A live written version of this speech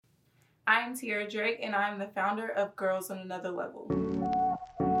I'm Tiara Drake, and I'm the founder of Girls on Another Level.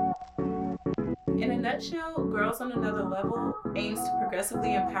 In a nutshell, Girls on Another Level aims to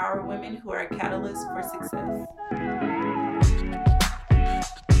progressively empower women who are a catalyst for success.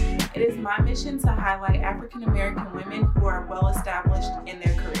 It is my mission to highlight African American women who are well established in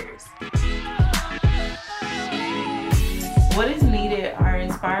their careers. What is needed are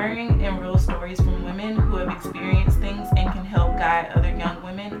inspiring and real stories from women who have experienced things and can help guide other young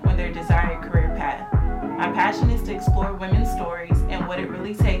women on their desired career path. My passion is to explore women's stories and what it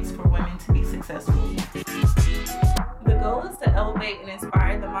really takes for women to be successful. The goal is to elevate and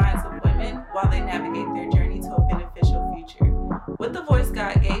inspire the minds of women while they navigate their journey to a beneficial future. With the voice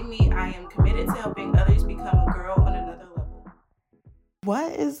God gave me, I am committed to helping others become a girl on another level.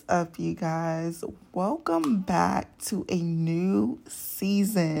 What is up, you guys? Welcome back to a new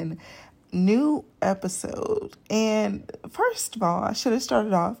season, new episode. And first of all, I should have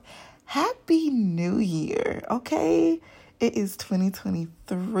started off, Happy New Year, okay? It is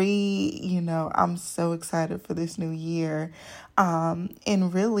 2023. I'm so excited for this new year.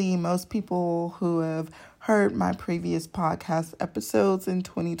 And really, most people who have heard my previous podcast episodes in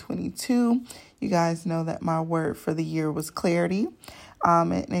 2022, you guys know that my word for the year was clarity.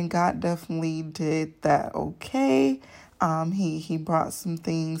 And God definitely did that, okay? He brought some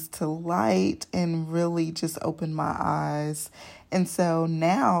things to light and really just opened my eyes. And so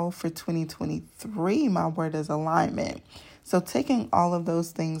now for 2023, my word is alignment. So taking all of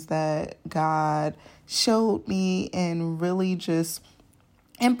those things that God showed me and really just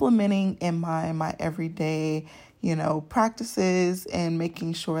implementing in my everyday, practices and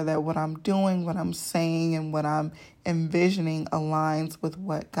making sure that what I'm doing, what I'm saying, and what I'm envisioning aligns with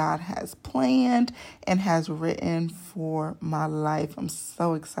what God has planned and has written for my life. I'm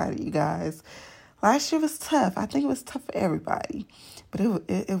so excited, you guys. Last year was tough. I think it was tough for everybody, but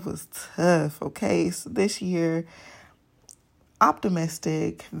it was tough, okay? So this year,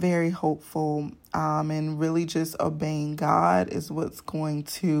 optimistic, very hopeful, and really just obeying God is what's going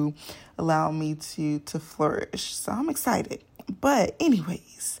to allow me to flourish. So I'm excited. But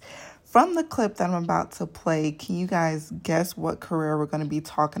anyways, from the clip that I'm about to play, can you guys guess what career we're going to be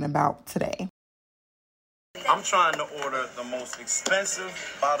talking about today? I'm trying to order the most expensive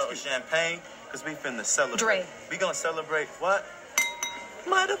bottle of champagne because we finna celebrate. Dre. We gonna celebrate what?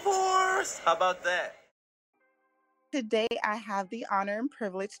 My divorce. How about that? Today, I have the honor and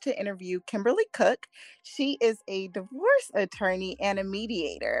privilege to interview Kimberly Cook. She is a divorce attorney and a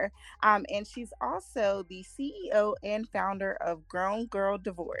mediator, and she's also the CEO and founder of Grown Girl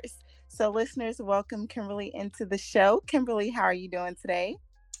Divorce. So, listeners, welcome Kimberly into the show. Kimberly, how are you doing today?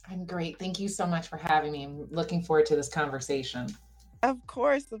 I'm great. Thank you so much for having me. I'm looking forward to this conversation. Of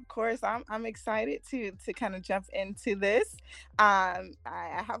course. I'm excited to kind of jump into this. I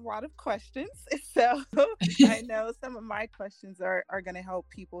have a lot of questions, so I know some of my questions are going to help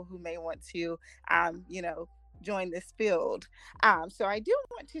people who may want to, join this field. So I do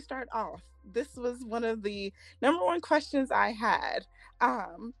want to start off. This was one of the number one questions I had.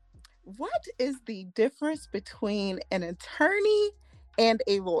 What is the difference between an attorney and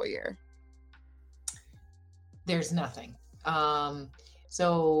a lawyer? There's nothing.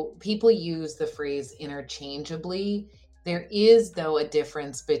 So people use the phrase interchangeably. There is, though, a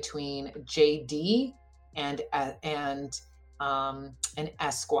difference between JD and an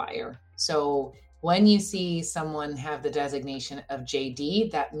Esquire. So when you see someone have the designation of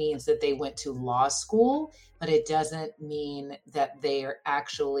JD, that means that they went to law school, but it doesn't mean that they are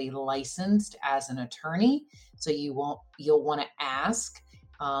actually licensed as an attorney. So you'll want to ask.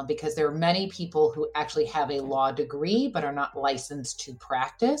 Because there are many people who actually have a law degree but are not licensed to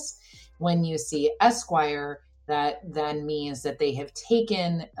practice. When you see Esquire, that then means that they have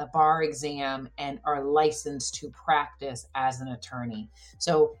taken a bar exam and are licensed to practice as an attorney.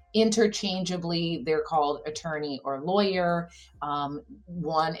 So interchangeably, they're called attorney or lawyer,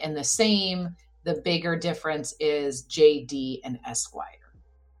 one and the same. The bigger difference is JD and Esquire.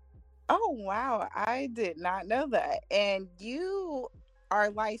 Oh, wow. I did not know that. And you are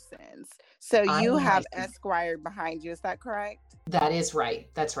licensed. So I you am have licensed. Esquire behind you. Is that correct? That is right.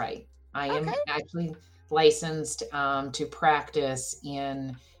 That's right. I am Okay. actually licensed to practice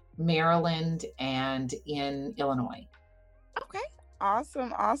in Maryland and in Illinois. Okay.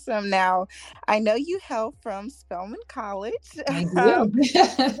 Awesome. Awesome. Now, I know you hail from Spelman College. I do.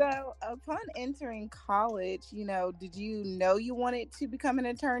 So upon entering college, did you know you wanted to become an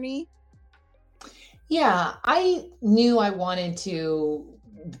attorney? Yeah, I knew I wanted to,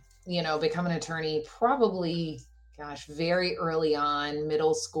 become an attorney probably, very early on,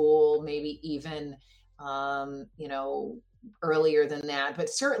 middle school, maybe even, earlier than that, but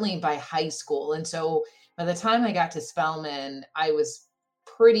certainly by high school. And so by the time I got to Spelman, I was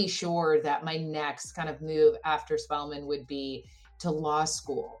pretty sure that my next kind of move after Spelman would be to law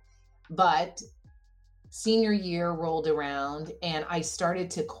school. But senior year rolled around and I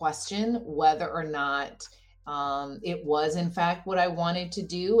started to question whether or not it was in fact what I wanted to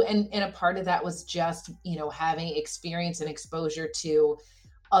do. And a part of that was just, having experience and exposure to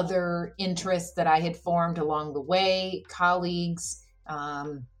other interests that I had formed along the way, colleagues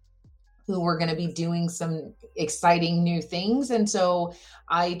who were going to be doing some exciting new things. And so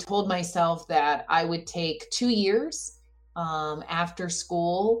I told myself that I would take 2 years after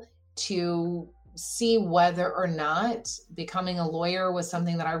school to see whether or not becoming a lawyer was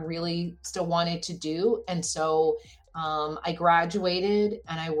something that I really still wanted to do. And so I graduated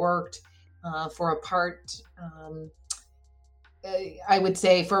and I worked for a part, I would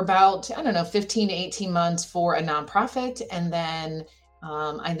say for about, 15 to 18 months for a nonprofit. And then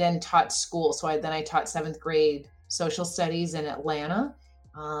I then taught school. So I taught 7th grade social studies in Atlanta.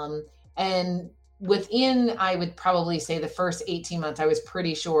 And within, I would probably say the first 18 months, I was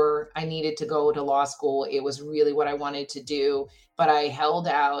pretty sure I needed to go to law school. It was really what I wanted to do, but I held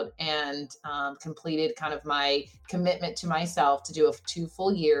out and completed kind of my commitment to myself to do 2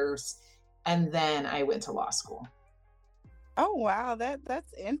 full years. And then I went to law school. Oh, wow.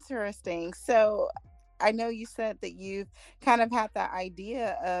 That's interesting. So I know you said that you've kind of had the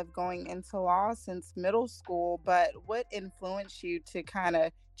idea of going into law since middle school, but what influenced you to kind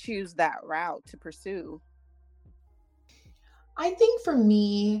of choose that route to pursue? I think for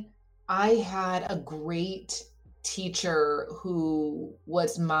me, I had a great teacher who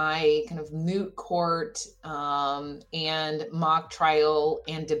was my kind of moot court and mock trial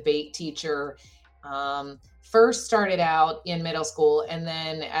and debate teacher. First started out in middle school, and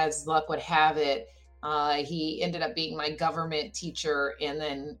then as luck would have it, he ended up being my government teacher and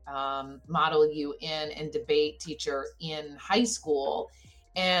then Model UN and debate teacher in high school.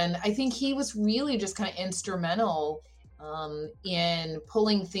 And I think he was really just kind of instrumental in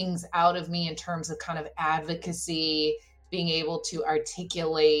pulling things out of me in terms of kind of advocacy, being able to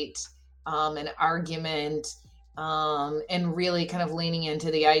articulate an argument, and really kind of leaning into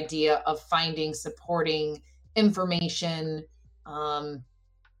the idea of finding supporting information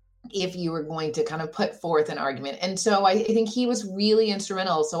if you were going to kind of put forth an argument. And so I think he was really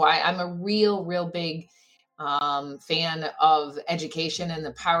instrumental. So I'm a real big fan of education and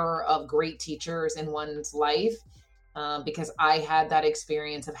the power of great teachers in one's life, because I had that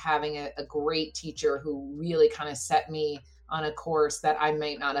experience of having a great teacher who really kind of set me on a course that I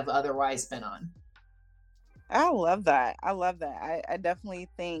might not have otherwise been on. I love that. I definitely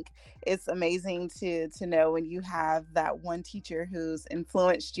think it's amazing to know when you have that one teacher who's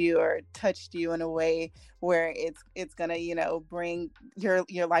influenced you or touched you in a way where it's gonna, bring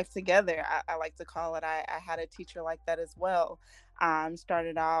your life together. I like to call it. I had a teacher like that as well.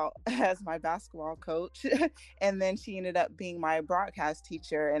 Started out as my basketball coach and then she ended up being my broadcast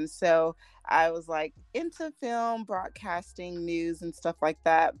teacher. And so I was like into film, broadcasting, news and stuff like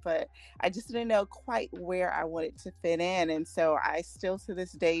that, but I just didn't know quite where I wanted to fit in. And so I still to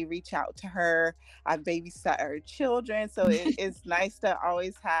this day reach out to her. I babysat her children. So it's nice to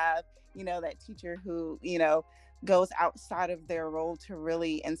always have, that teacher who, goes outside of their role to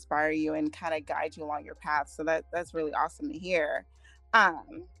really inspire you and kind of guide you along your path. So that's really awesome to hear.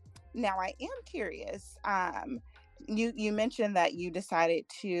 Now I am curious. You mentioned that you decided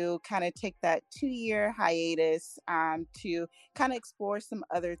to kind of take that 2-year hiatus to kind of explore some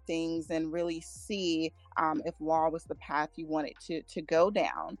other things and really see if law was the path you wanted to go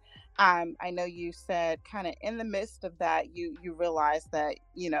down. I know you said kind of in the midst of that, you realized that,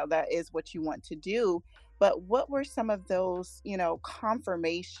 that is what you want to do. But what were some of those,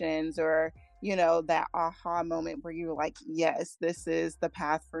 confirmations or, that aha moment where you were like, yes, this is the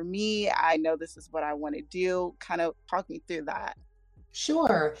path for me. I know this is what I want to do. Kind of talk me through that.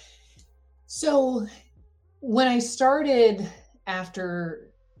 Sure. So when I started after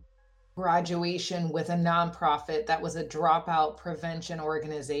graduation with a nonprofit that was a dropout prevention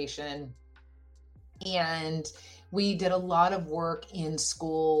organization, and we did a lot of work in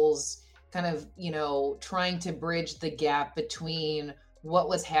schools, kind of, trying to bridge the gap between what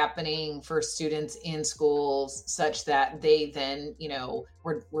was happening for students in schools such that they then,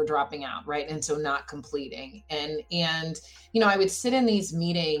 were dropping out, right? And so not completing. And I would sit in these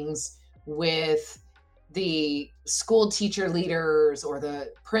meetings with the school teacher leaders or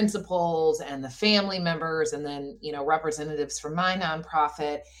the principals and the family members, and then, representatives from my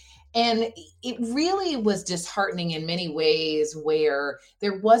nonprofit. And it really was disheartening in many ways where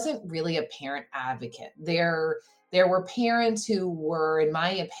there wasn't really a parent advocate. There there were parents who were, in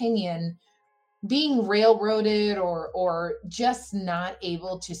my opinion, being railroaded or just not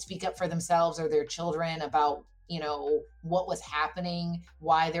able to speak up for themselves or their children about, what was happening,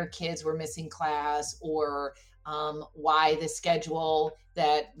 why their kids were missing class, or why the schedule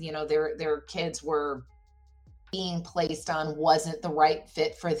that, their kids were being placed on wasn't the right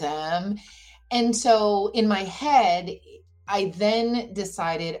fit for them. And so in my head, I then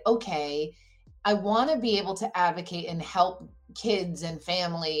decided, okay, I want to be able to advocate and help kids and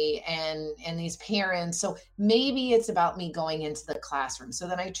family and these parents. So maybe it's about me going into the classroom. So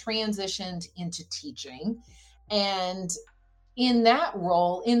then I transitioned into teaching. And in that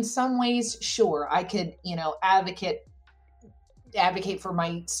role, in some ways, sure, I could, advocate for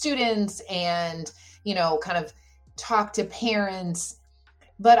my students and, kind of talk to parents.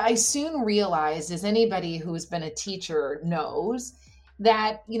 But I soon realized, as anybody who's been a teacher knows,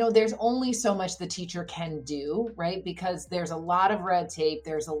 that, there's only so much the teacher can do, right? Because there's a lot of red tape.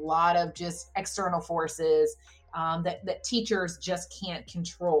 There's a lot of just external forces that teachers just can't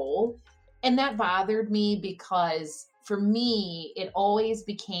control. And that bothered me because for me, it always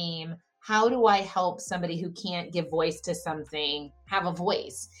became, how do I help somebody who can't give voice to something have a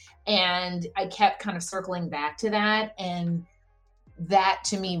voice? And I kept kind of circling back to that. And that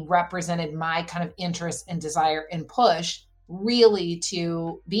to me represented my kind of interest and desire and push really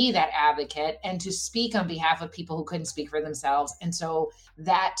to be that advocate and to speak on behalf of people who couldn't speak for themselves. And so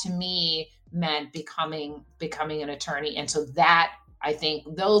that to me meant becoming an attorney. And so that, I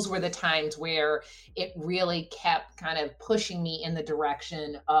think those were the times where it really kept kind of pushing me in the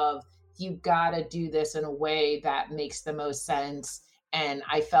direction of, you got to do this in a way that makes the most sense. And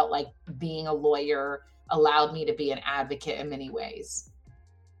I felt like being a lawyer allowed me to be an advocate in many ways.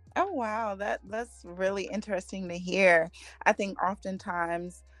 Oh, wow. That's really interesting to hear. I think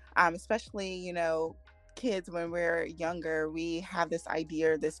oftentimes, especially, kids, when we're younger, we have this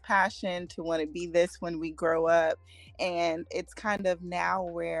idea or this passion to want to be this when we grow up. And it's kind of now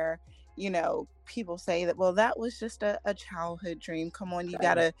where, people say that, well, that was just a childhood dream. Come on, you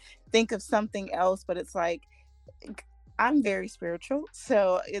got to think of something else. But it's like, I'm very spiritual.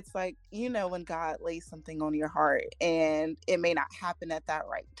 So it's like, when God lays something on your heart and it may not happen at that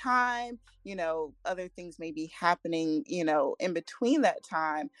right time, other things may be happening, in between that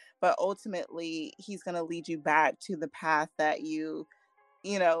time, but ultimately he's going to lead you back to the path that you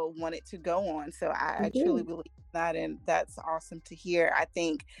want it to go on. So I truly believe that. And that's awesome to hear. I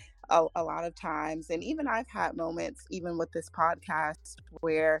think a lot of times, and even I've had moments, even with this podcast,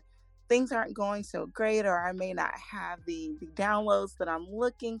 where things aren't going so great, or I may not have the downloads that I'm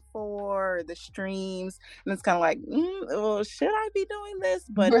looking for, or the streams. And it's kind of like, well, should I be doing this?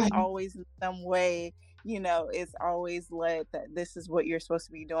 But It's always in some way, it's always led that this is what you're supposed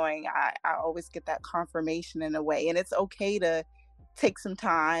to be doing. I always get that confirmation in a way. And it's okay to take some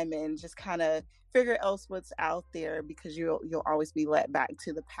time and just kind of figure else what's out there, because you'll always be led back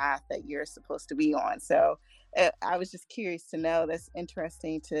to the path that you're supposed to be on. So I was just curious to know. That's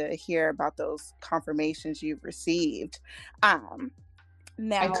interesting to hear about those confirmations you've received.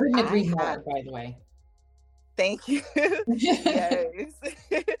 Now I couldn't agree more, by the way. Thank you. Yes.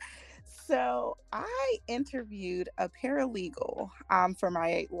 So I interviewed a paralegal for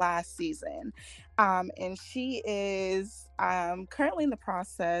my last season, and she is currently in the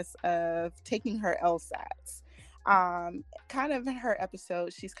process of taking her LSATs. Kind of in her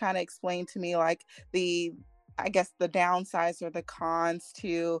episode, she's kind of explained to me like the downsides or the cons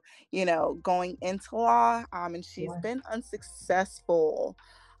to, going into law. And she's been unsuccessful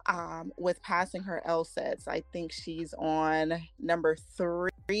with passing her LSATs. I think she's on number 3.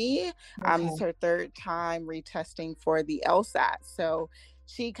 It's her third time retesting for the LSAT. So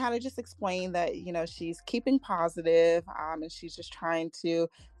she kind of just explained that, she's keeping positive, and she's just trying to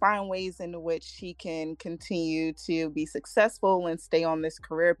find ways in which she can continue to be successful and stay on this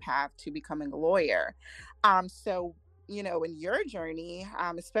career path to becoming a lawyer. So, in your journey,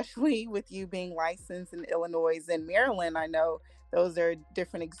 especially with you being licensed in Illinois and Maryland, I know those are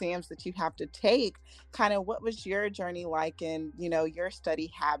different exams that you have to take. Kind of what was your journey like and, your study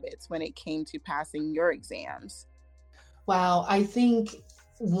habits when it came to passing your exams? Wow. I think,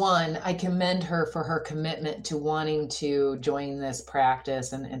 one, I commend her for her commitment to wanting to join this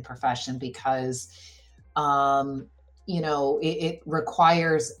practice and profession, because, it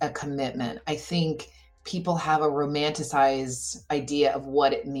requires a commitment. I think people have a romanticized idea of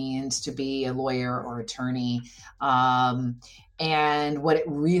what it means to be a lawyer or attorney. And what it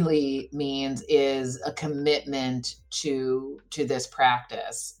really means is a commitment to this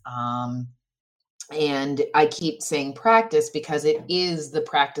practice. And I keep saying practice because it is the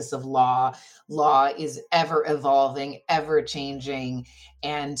practice of law. Law is ever evolving, ever changing.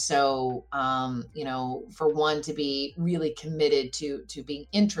 And so, for one to be really committed to being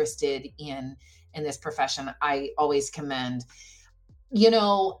interested in this profession, I always commend.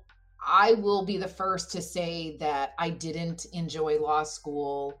 I will be the first to say that I didn't enjoy law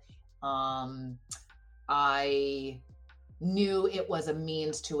school. I knew it was a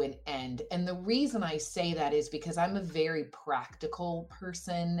means to an end. And the reason I say that is because I'm a very practical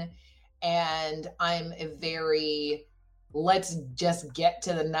person, and I'm a very, let's just get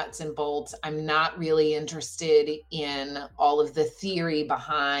to the nuts and bolts. I'm not really interested in all of the theory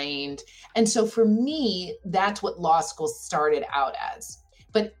behind. And so for me, that's what law school started out as.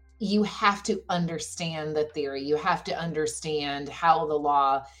 But you have to understand the theory. You have to understand how the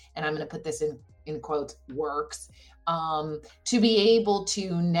law, and I'm going to put this in quotes, works, to be able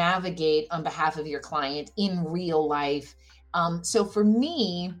to navigate on behalf of your client in real life. So for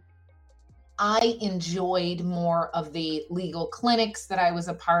me, I enjoyed more of the legal clinics that I was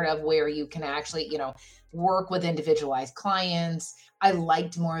a part of, where you can actually, work with individualized clients. I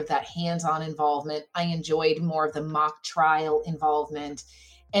liked more of that hands-on involvement. I enjoyed more of the mock trial involvement,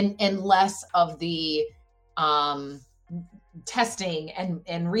 and less of the testing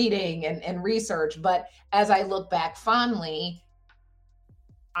and reading and research. But as I look back fondly,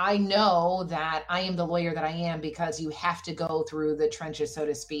 I know that I am the lawyer that I am because you have to go through the trenches, so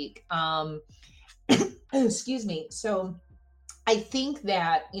to speak. Excuse me. So I think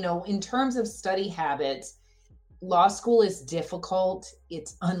that, in terms of study habits, law school is difficult.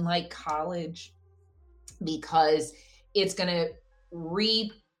 It's unlike college because it's going to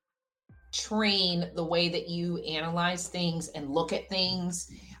retrain the way that you analyze things and look at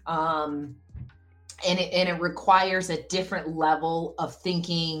things. And it requires a different level of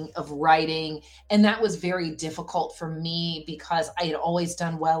thinking, of writing. And that was very difficult for me because I had always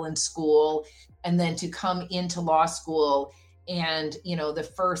done well in school. And then to come into law school and,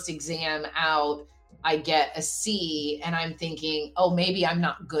 the first exam out, I get a C, and I'm thinking, oh, maybe I'm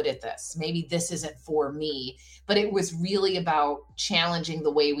not good at this. Maybe this isn't for me. But it was really about challenging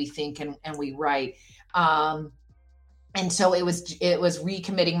the way we think and we write. And so it was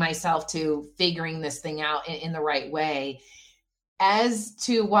recommitting myself to figuring this thing out in the right way. As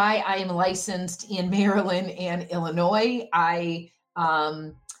to why I am licensed in Maryland and Illinois, I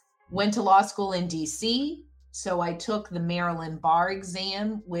went to law school in DC. So I took the Maryland bar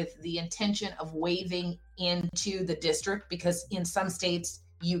exam with the intention of waiving into the district, because in some states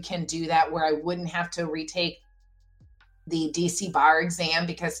you can do that, where I wouldn't have to retake the DC bar exam,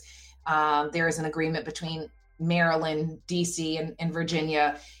 because there is an agreement between Maryland, DC, and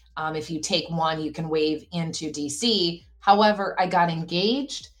Virginia. If you take one, you can waive into DC. However, I got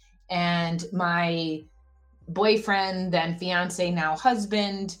engaged, and my boyfriend, then fiance, now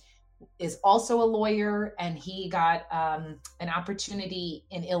husband, is also a lawyer, and he got an opportunity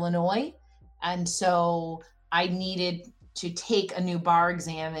in Illinois. And so I needed to take a new bar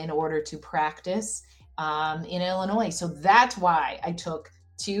exam in order to practice in Illinois. So that's why I took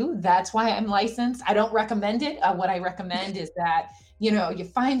two. That's why I'm licensed. I don't recommend it. What I recommend is that, you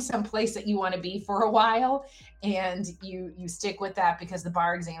find some place that you want to be for a while, and you stick with that, because the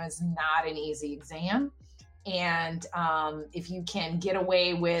bar exam is not an easy exam. And if you can get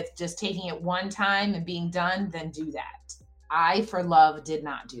away with just taking it one time and being done, then do that. I, for love, did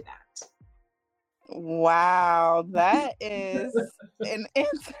not do that. Wow, that is an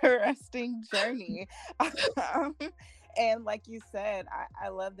interesting journey. And like you said, I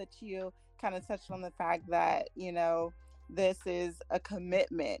love that you kind of touched on the fact that, this is a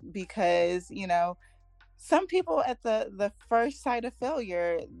commitment, because, some people at the first sight of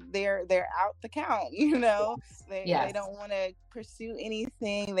failure, they're out the count, they don't want to pursue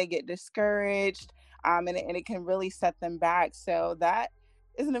anything. They get discouraged, and it can really set them back. So that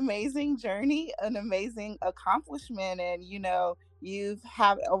is an amazing journey, an amazing accomplishment. And, you've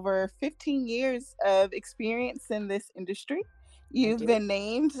had over 15 years of experience in this industry. You've been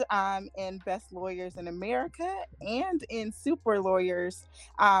named in Best Lawyers in America and in Super Lawyers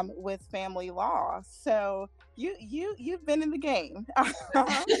with Family Law. So you've been in the game. So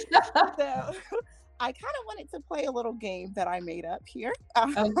I kind of wanted to play a little game that I made up here.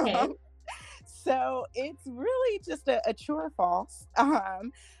 Okay. So it's really just a true or false.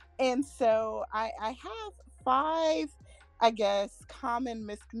 And so I have 5, I guess, common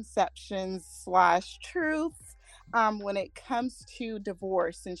misconceptions / truths when it comes to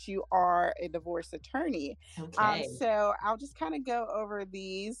divorce, since you are a divorce attorney. Okay. So I'll just kind of go over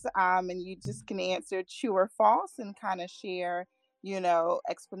these, and you just can answer true or false and kind of share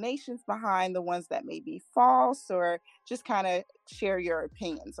explanations behind the ones that may be false, or just kind of share your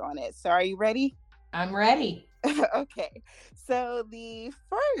opinions on it. So are you ready? I'm ready. Okay. So the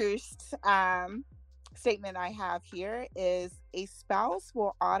first statement I have here is a spouse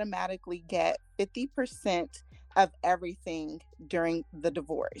will automatically get 50% of everything during the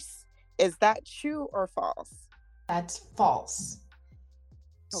divorce. Is that true or false? That's false.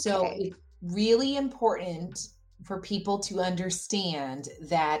 Okay. So it's really important for people to understand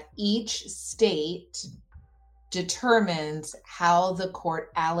that each state determines how the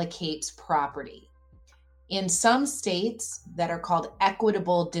court allocates property. In some states that are called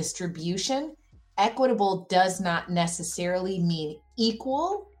equitable distribution, equitable does not necessarily mean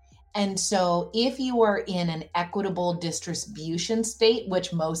equal. And so if you are in an equitable distribution state,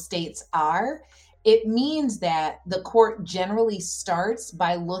 which most states are, it means that the court generally starts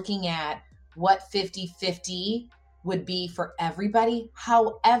by looking at what 50-50 would be for everybody.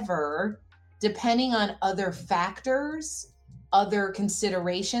 However, depending on other factors, other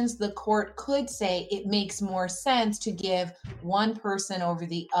considerations, the court could say it makes more sense to give one person over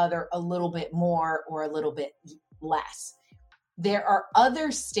the other a little bit more or a little bit less. There are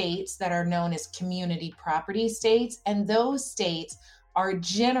other states that are known as community property states, and those states are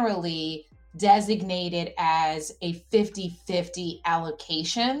generally designated as a 50-50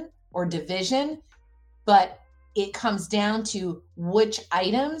 allocation or division, but it comes down to which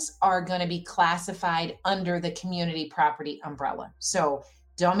items are going to be classified under the community property umbrella. So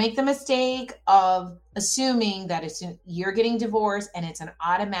don't make the mistake of assuming that you're getting divorced and it's an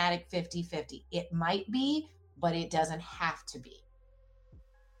automatic 50-50. It might be, but it doesn't have to be.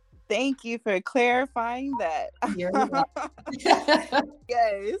 Thank you for clarifying that.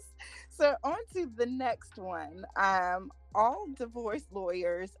 Yes. So on to the next one. All divorce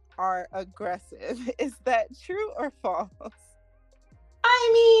lawyers are aggressive. Is that true or false?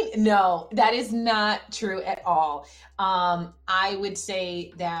 I mean, no, that is not true at all. I would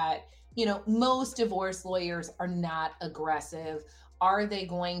say that, most divorce lawyers are not aggressive. Are they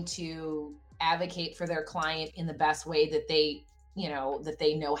going to advocate for their client in the best way that they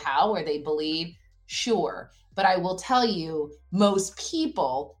know how, or they believe? Sure. But I will tell you, most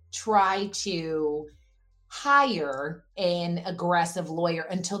people try to hire an aggressive lawyer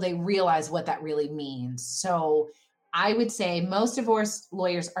until they realize what that really means. So I would say most divorce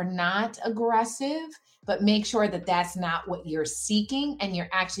lawyers are not aggressive, but make sure that that's not what you're seeking, and you're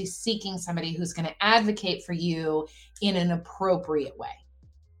actually seeking somebody who's going to advocate for you in an appropriate way.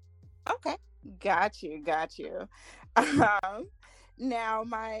 Okay. Got you. Now,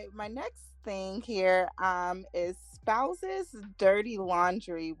 my next thing here is spouses' dirty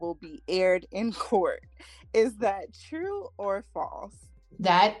laundry will be aired in court. Is that true or false?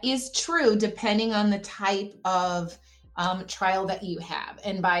 That is true, depending on the type of trial that you have.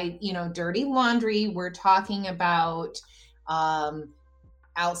 And by, dirty laundry, we're talking about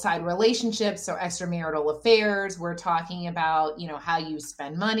outside relationships, so extramarital affairs. We're talking about, how you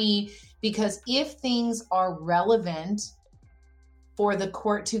spend money, because if things are relevant for the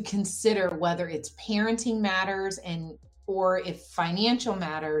court to consider, whether it's parenting matters or if financial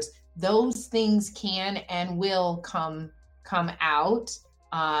matters, those things can and will come out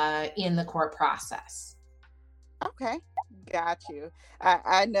in the court process. Okay, got you.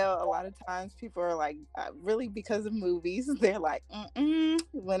 I know a lot of times people are like, really, because of movies, they're like,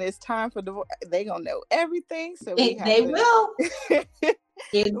 when it's time for divorce, they gonna know everything. So they will.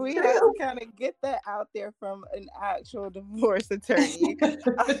 We have to kind of get that out there from an actual divorce attorney.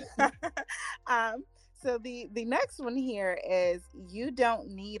 So the next one here is you don't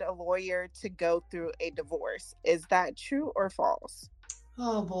need a lawyer to go through a divorce. Is that true or false?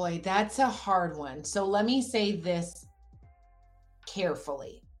 Oh boy, that's a hard one. So let me say this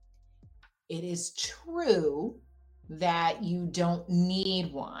carefully. It is true that you don't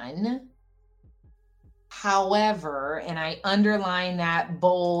need one. However, and I underline that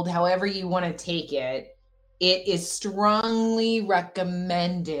bold, however you want to take it, it is strongly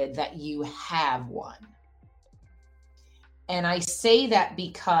recommended that you have one. And I say that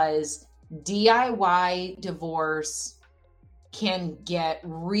because DIY divorce can get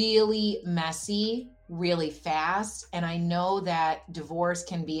really messy really fast. And I know that divorce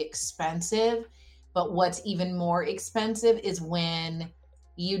can be expensive, but what's even more expensive is when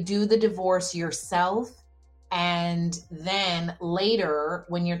you do the divorce yourself, and then later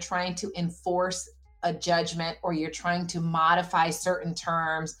when you're trying to enforce a judgment, or you're trying to modify certain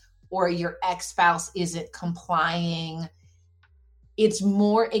terms, or your ex-spouse isn't complying, it's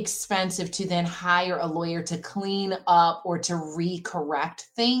more expensive to then hire a lawyer to clean up or to recorrect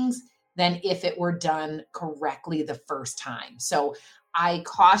things than if it were done correctly the first time. So I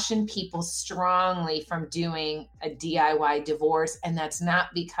caution people strongly from doing a DIY divorce. And that's not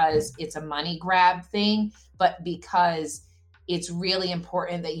because it's a money grab thing, but because it's really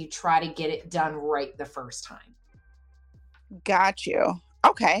important that you try to get it done right the first time. Got you.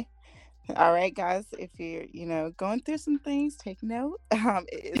 Okay. All right, guys, if you're, going through some things, take note.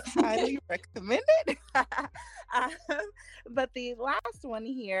 It is highly recommended. But the last one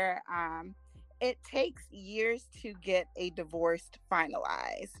here, it takes years to get a divorce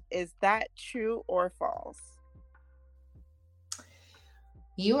finalized. Is that true or false?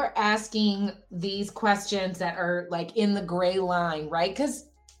 You are asking these questions that are like in the gray line, right? Because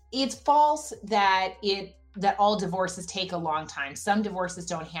it's false that all divorces take a long time. Some divorces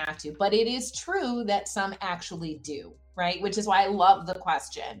don't have to, but it is true that some actually do, right? Which is why I love the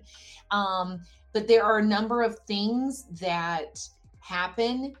question. But there are a number of things that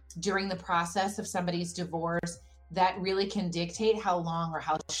happen during the process of somebody's divorce that really can dictate how long or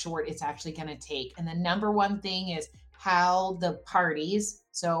how short it's actually going to take. And the number one thing is how the parties,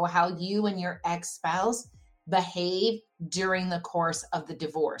 so how you and your ex-spouse behave during the course of the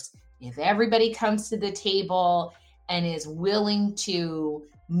divorce. If everybody comes to the table and is willing to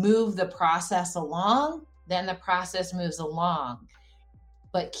move the process along, then the process moves along.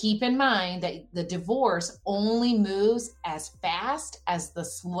 But keep in mind that the divorce only moves as fast as the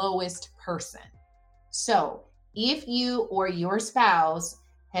slowest person. So if you or your spouse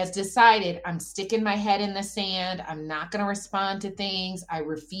has decided, I'm sticking my head in the sand, I'm not going to respond to things, I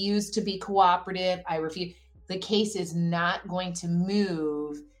refuse to be cooperative, the case is not going to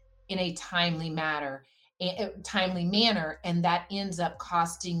move in a timely manner, and that ends up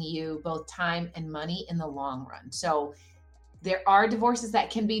costing you both time and money in the long run. So there are divorces that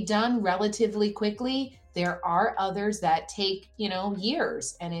can be done relatively quickly. There are others that take,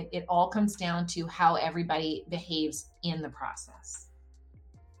 years, and it all comes down to how everybody behaves in the process.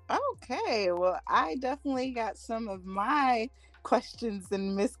 Okay, well, I definitely got some of my questions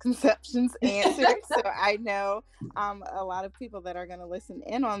and misconceptions answered. So I know a lot of people that are going to listen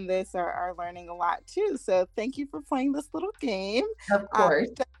in on this are learning a lot too. So thank you for playing this little game. Of course.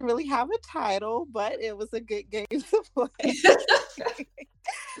 It doesn't really have a title, but it was a good game to play.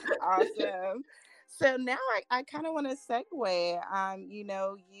 Awesome. So now I kind of want to segue.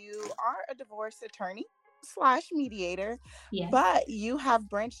 You are a divorce attorney / mediator, yes, but you have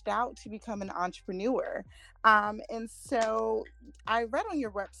branched out to become an entrepreneur. And so I read on your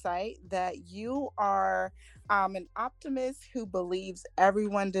website that you are an optimist who believes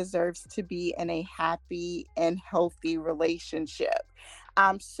everyone deserves to be in a happy and healthy relationship.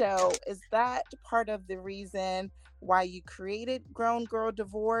 So is that part of the reason why you created Grown Girl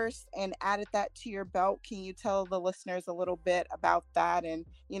Divorce and added that to your belt? Can you tell the listeners a little bit about that and,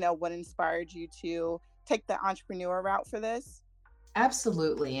 what inspired you to take the entrepreneur route for this?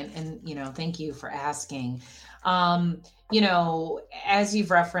 Absolutely. And thank you for asking. As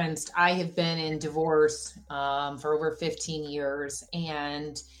you've referenced, I have been in divorce for over 15 years,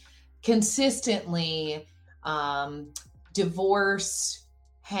 and consistently divorce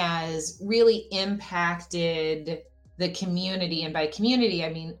has really impacted the community. And by community,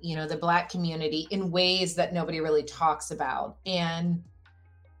 I mean, the Black community in ways that nobody really talks about. And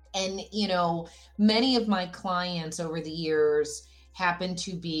many of my clients over the years happen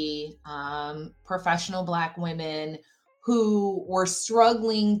to be professional Black women who were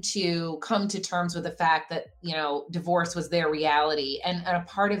struggling to come to terms with the fact that, divorce was their reality. And a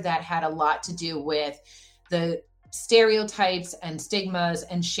part of that had a lot to do with the stereotypes and stigmas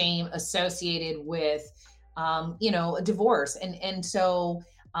and shame associated with, a divorce. And so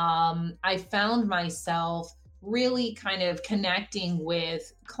I found myself really kind of connecting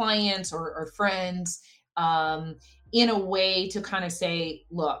with clients or friends in a way to kind of say,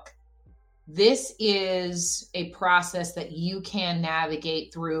 look, this is a process that you can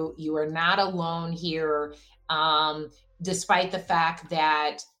navigate through. You are not alone here, despite the fact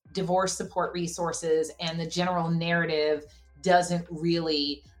that divorce support resources and the general narrative doesn't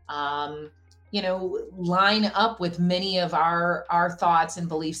really line up with many of our thoughts and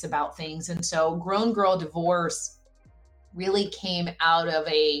beliefs about things. And so Grown Girl Divorce really came out of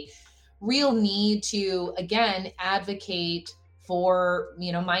a real need to, again, advocate for,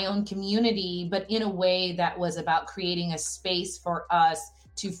 my own community, but in a way that was about creating a space for us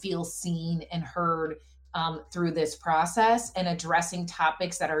to feel seen and heard through this process and addressing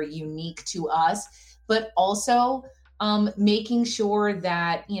topics that are unique to us, but also making sure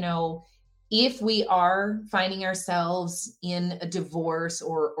that, if we are finding ourselves in a divorce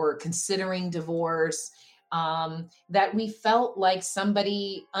or considering divorce, that we felt like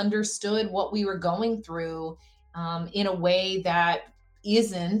somebody understood what we were going through in a way that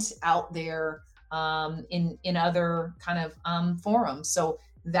isn't out there in other kind of forums. So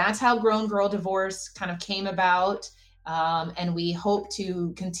that's how Grown Girl Divorce kind of came about. And we hope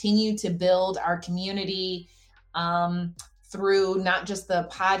to continue to build our community through not just the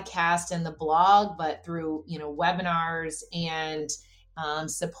podcast and the blog, but through, webinars and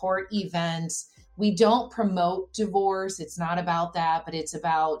support events. We don't promote divorce. It's not about that, but it's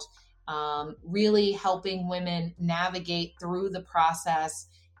about really helping women navigate through the process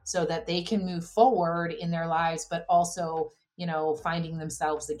so that they can move forward in their lives, but also, finding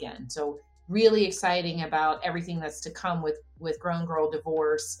themselves again. So really exciting about everything that's to come with Grown Girl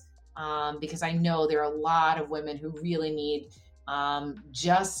Divorce, because I know there are a lot of women who really need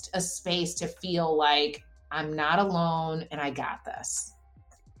just a space to feel like I'm not alone and I got this.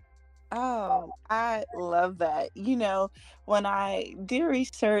 Oh, I love that. When I do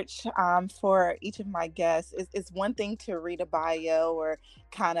research for each of my guests, it's one thing to read a bio or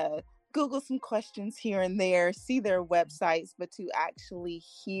kind of Google some questions here and there, see their websites, but to actually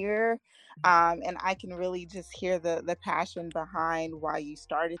hear, and I can really just hear the passion behind why you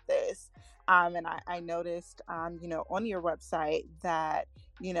started this. And I noticed, on your website that,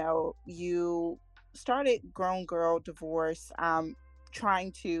 you started Grown Girl Divorce,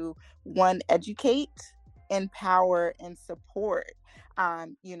 trying to, one, educate, empower, and support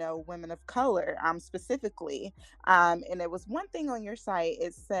women of color, specifically. And it was one thing on your site,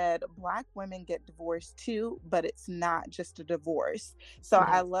 it said Black women get divorced too, but it's not just a divorce. So Yes.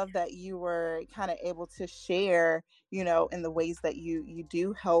 I love that you were kind of able to share, in the ways that you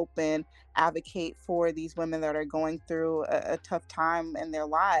do help and advocate for these women that are going through a tough time in their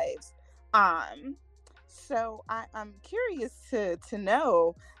lives. So I'm curious to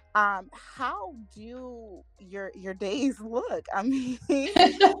know, how do your days look? I mean,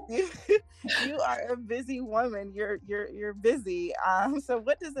 you are a busy woman. You're busy. So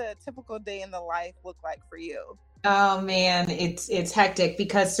what does a typical day in the life look like for you? Oh man, it's hectic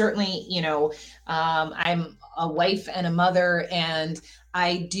because certainly, I'm a wife and a mother, and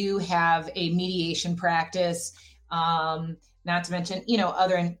I do have a mediation practice. Not to mention,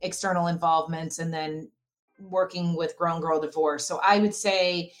 other external involvements, and then working with Grown Girl Divorce. So I would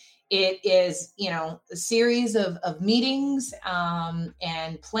say it is, a series of meetings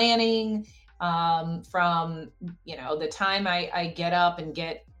and planning from, the time I get up and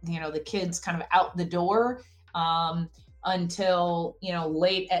get, the kids kind of out the door until,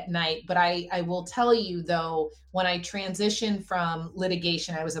 late at night. But I will tell you though, when I transitioned from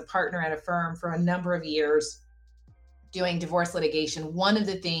litigation, I was a partner at a firm for a number of years doing divorce litigation. One of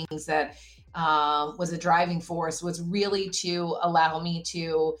the things that was a driving force was really to allow me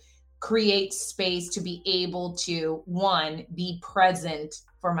to create space to be able to, one, be present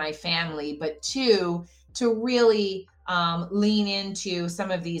for my family, but two, to really lean into some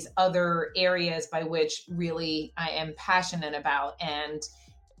of these other areas by which really I am passionate about. And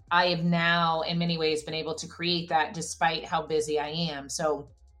I have now in many ways been able to create that despite how busy I am. So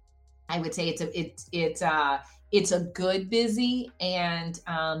I would say it's a good busy, and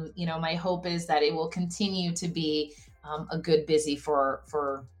my hope is that it will continue to be a good busy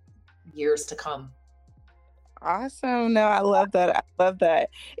for years to come. Awesome. No, I love that. I love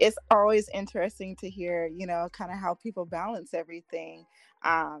that. It's always interesting to hear, kind of how people balance everything.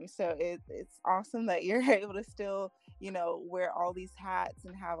 So it's awesome that you're able to still, wear all these hats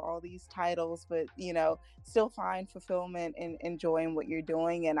and have all these titles, but, still find fulfillment and enjoying what you're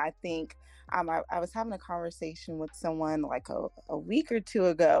doing. And I think I was having a conversation with someone like a week or two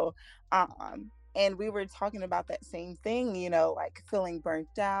ago, and we were talking about that same thing, like feeling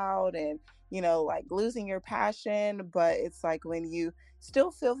burnt out and, like losing your passion. But it's like when you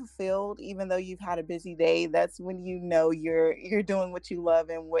still feel fulfilled, even though you've had a busy day, that's when you're doing what you love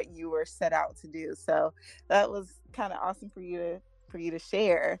and what you were set out to do. So that was kind of awesome for you to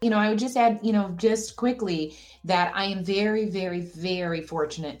share. I would just add, just quickly, that I am very, very, very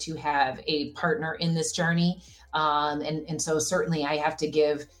fortunate to have a partner in this journey. And so certainly I have to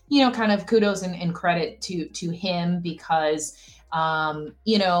give, kind of kudos and credit to him, because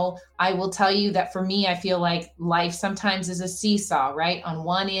I will tell you that for me, I feel like life sometimes is a seesaw, right? On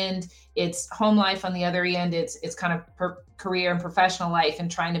one end, it's home life. On the other end, it's kind of career and professional life,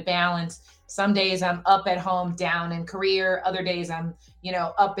 and trying to balance. Some days I'm up at home, down in career. Other days I'm,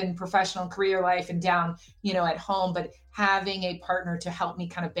 up in professional career life and down, at home. But having a partner to help me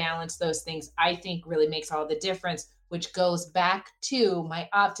kind of balance those things, I think really makes all the difference, which goes back to my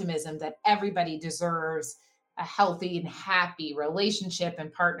optimism that everybody deserves a healthy and happy relationship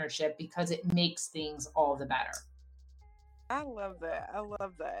and partnership, because it makes things all the better. I love that. I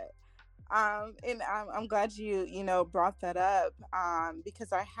love that. And I'm glad you brought that up,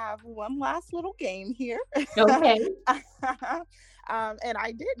 because I have one last little game here. Okay. And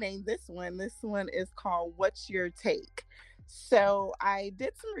I did name this one. This one is called What's Your Take? So I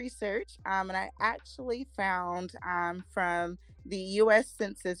did some research, and I actually found, from the U.S.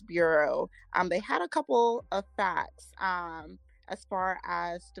 Census Bureau, they had a couple of facts, as far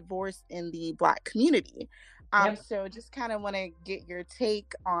as divorce in the Black community. Yep. So just kind of want to get your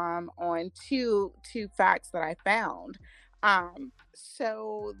take on two facts that I found.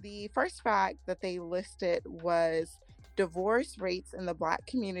 So the first fact that they listed was divorce rates in the Black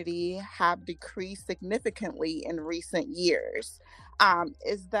community have decreased significantly in recent years.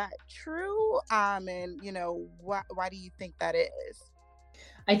 Is that true? And why do you think that is?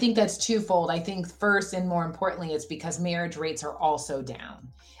 I think that's twofold. I think first and more importantly, it's because marriage rates are also down.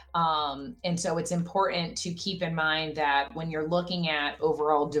 And so it's important to keep in mind that when you're looking at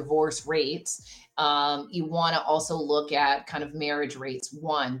overall divorce rates, you want to also look at kind of marriage rates,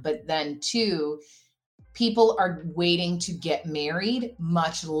 one, but then two, people are waiting to get married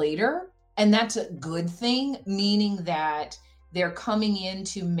much later. And that's a good thing, meaning that they're coming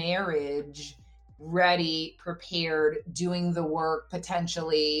into marriage ready, prepared, doing the work,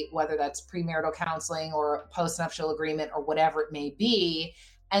 potentially, whether that's premarital counseling or postnuptial agreement or whatever it may be.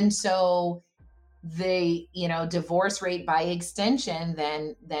 And so the divorce rate by extension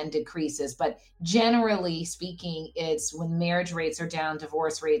then decreases. But generally speaking, it's when marriage rates are down,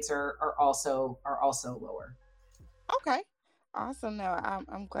 divorce rates are also lower. Okay, awesome. No,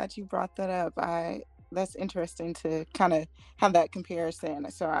 I'm glad you brought that up. That's interesting to kind of have that comparison.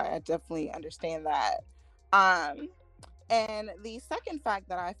 So I definitely understand that. And the second fact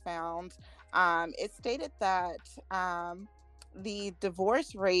that I found, it stated that the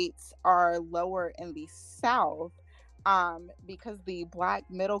divorce rates are lower in the South, because the Black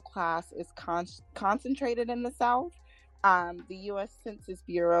middle class is concentrated in the South. The U.S. Census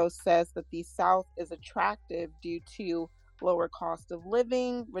Bureau says that the South is attractive due to lower cost of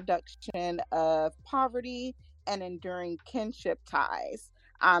living, reduction of poverty, and enduring kinship ties.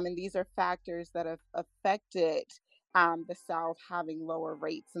 And these are factors that have affected the South having lower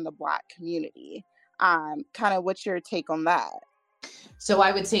rates in the Black community. Kind of what's your take on that? So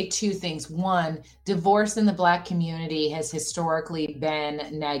I would say two things. One, divorce in the Black community has historically been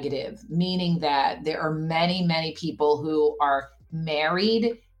negative, meaning that there are many, many people who are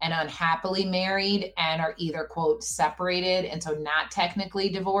married and unhappily married and are either, quote, separated, and so not technically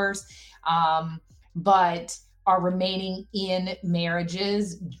divorced, but are remaining in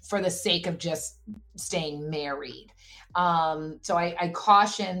marriages for the sake of just staying married. So I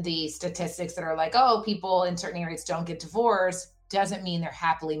caution the statistics that are like, oh, people in certain areas don't get divorced. Doesn't mean they're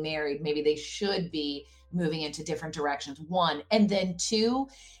happily married. Maybe they should be moving into different directions, one. And then two,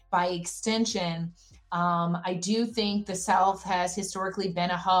 by extension, I do think the South has historically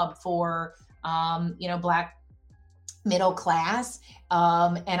been a hub for, Black middle class.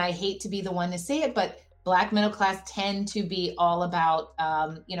 And I hate to be the one to say it, but Black middle class tend to be all about,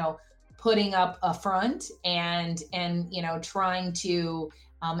 putting up a front and trying to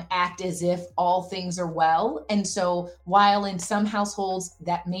act as if all things are well. And so while in some households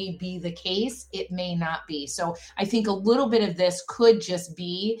that may be the case, it may not be. So I think a little bit of this could just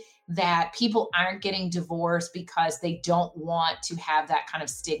be that people aren't getting divorced because they don't want to have that kind of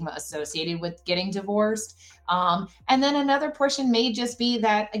stigma associated with getting divorced. And then another portion may just be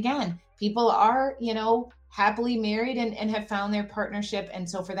that, again, people are, happily married and have found their partnership. And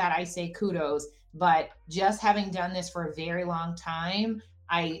so for that, I say kudos. But just having done this for a very long time,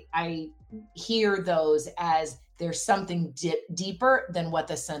 I hear those as there's something deeper than what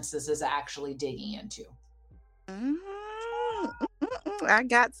the census is actually digging into. I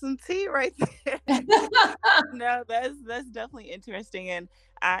got some tea right there. No, that's definitely interesting. And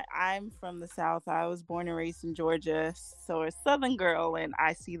I'm from the South. I was born and raised in Georgia, so a Southern girl, and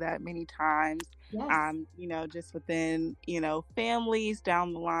I see that many times. Yes. Just within, families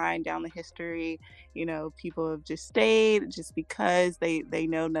down the line, down the history, people have just stayed just because they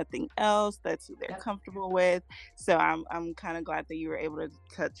know nothing else. That's who they're comfortable with. So I'm kind of glad that you were able to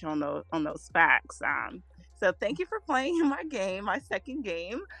touch on those facts. So thank you for playing my game, my second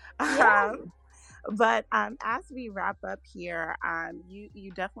game. Yeah. But as we wrap up here,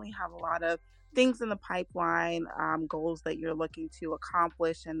 you definitely have a lot of things in the pipeline, goals that you're looking to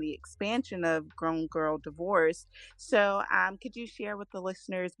accomplish, and the expansion of Grown Girl Divorce. So could you share with the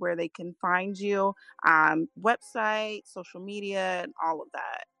listeners where they can find you, website, social media, and all of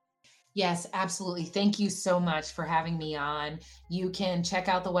that? Yes, absolutely. Thank you so much for having me on. You can check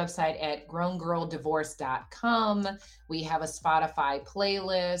out the website at growngirldivorce.com. We have a Spotify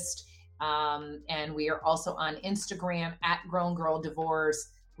playlist, and we are also on Instagram at Grown Girl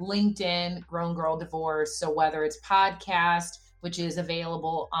Divorce, LinkedIn, Grown Girl Divorce. So whether it's podcast, which is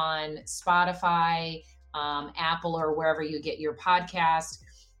available on Spotify, Apple, or wherever you get your podcast,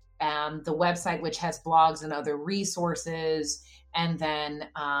 the website, which has blogs and other resources. And then,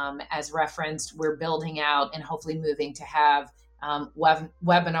 as referenced, we're building out and hopefully moving to have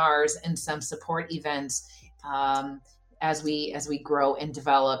webinars and some support events as we grow and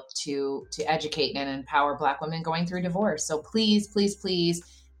develop to educate and empower Black women going through divorce. So please, please, please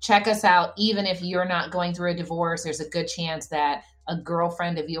check us out. Even if you're not going through a divorce, there's a good chance that a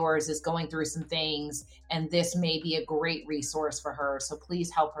girlfriend of yours is going through some things, and this may be a great resource for her. So please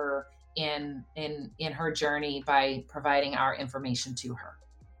help her in her journey by providing our information to her.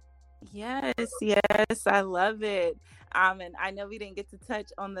 Yes, I love it. And I know we didn't get to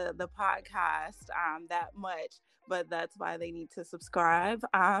touch on the podcast that much, but that's why they need to subscribe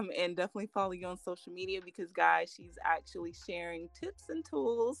and definitely follow you on social media, because guys, she's actually sharing tips and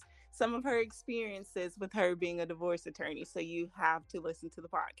tools, some of her experiences with her being a divorce attorney. So you have to listen to the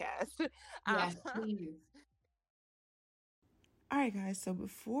podcast. Yes, please. All right, guys, so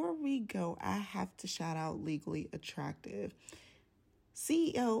before we go, I have to shout out Legally Attractive.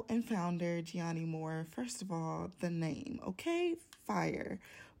 CEO and founder Gianni Moore. First of all, the name, okay? Fire.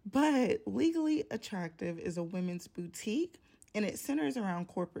 But Legally Attractive is a women's boutique, and it centers around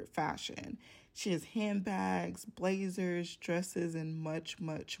corporate fashion. She has handbags, blazers, dresses, and much,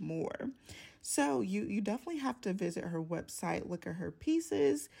 much more. So you definitely have to visit her website, look at her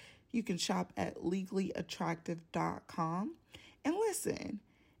pieces. You can shop at legallyattractive.com. And listen,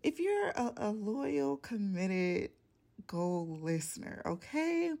 if you're a loyal, committed goal listener,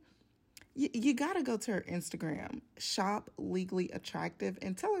 okay? You got to go to her Instagram, Shop Legally Attractive,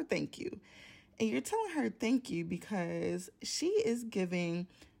 and tell her thank you. And you're telling her thank you because she is giving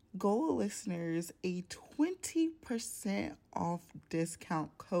goal listeners a 20% off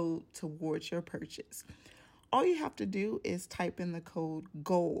discount code towards your purchase. All you have to do is type in the code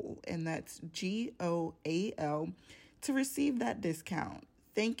GOAL, and that's GOAL, to receive that discount.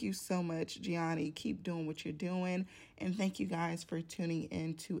 Thank you so much, Gianni. Keep doing what you're doing. And thank you guys for tuning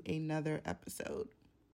in to another episode.